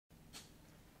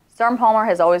Lauren Palmer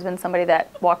has always been somebody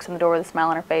that walks in the door with a smile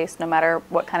on her face no matter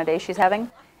what kind of day she's having.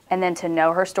 And then to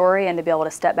know her story and to be able to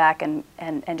step back and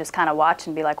just kind of watch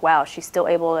and be like, wow, she's still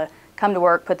able to come to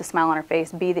work, put the smile on her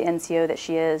face, be the NCO that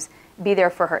she is, be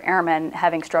there for her airmen,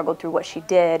 having struggled through what she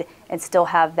did, and still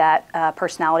have that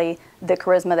personality, the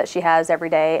charisma that she has every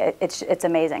day. It's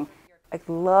amazing. I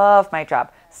love my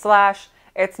job.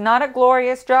 It's not a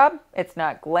glorious job. It's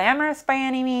not glamorous by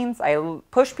any means. I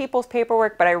push people's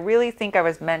paperwork, but I really think I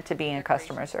was meant to be in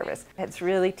customer service. It's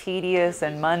really tedious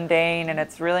and mundane, and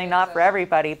it's really not for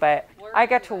everybody, but I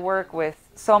get to work with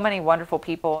so many wonderful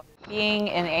people. Being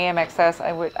in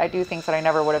AMXS, I do things that I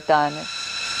never would have done.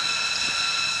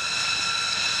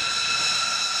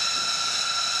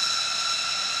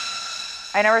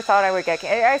 I never thought I would get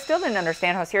cancer. I still didn't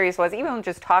understand how serious it was. Even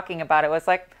just talking about it was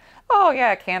like, oh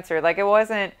yeah, cancer. Like it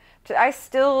wasn't, I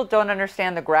still don't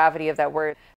understand the gravity of that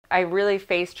word. I really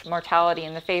faced mortality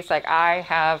in the face. Like I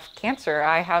have cancer.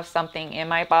 I have something in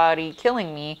my body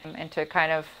killing me, and to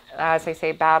kind of, as I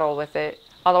say, battle with it.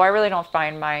 Although I really don't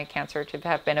find my cancer to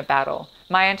have been a battle.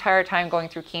 My entire time going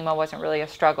through chemo wasn't really a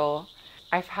struggle.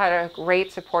 I've had a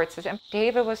great support system.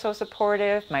 David was so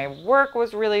supportive. My work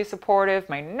was really supportive.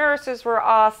 My nurses were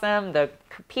awesome. The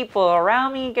people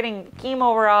around me getting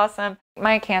chemo were awesome.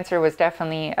 My cancer was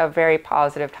definitely a very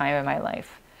positive time in my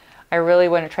life. I really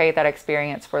wouldn't trade that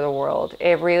experience for the world.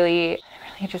 It really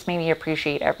just made me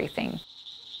appreciate everything.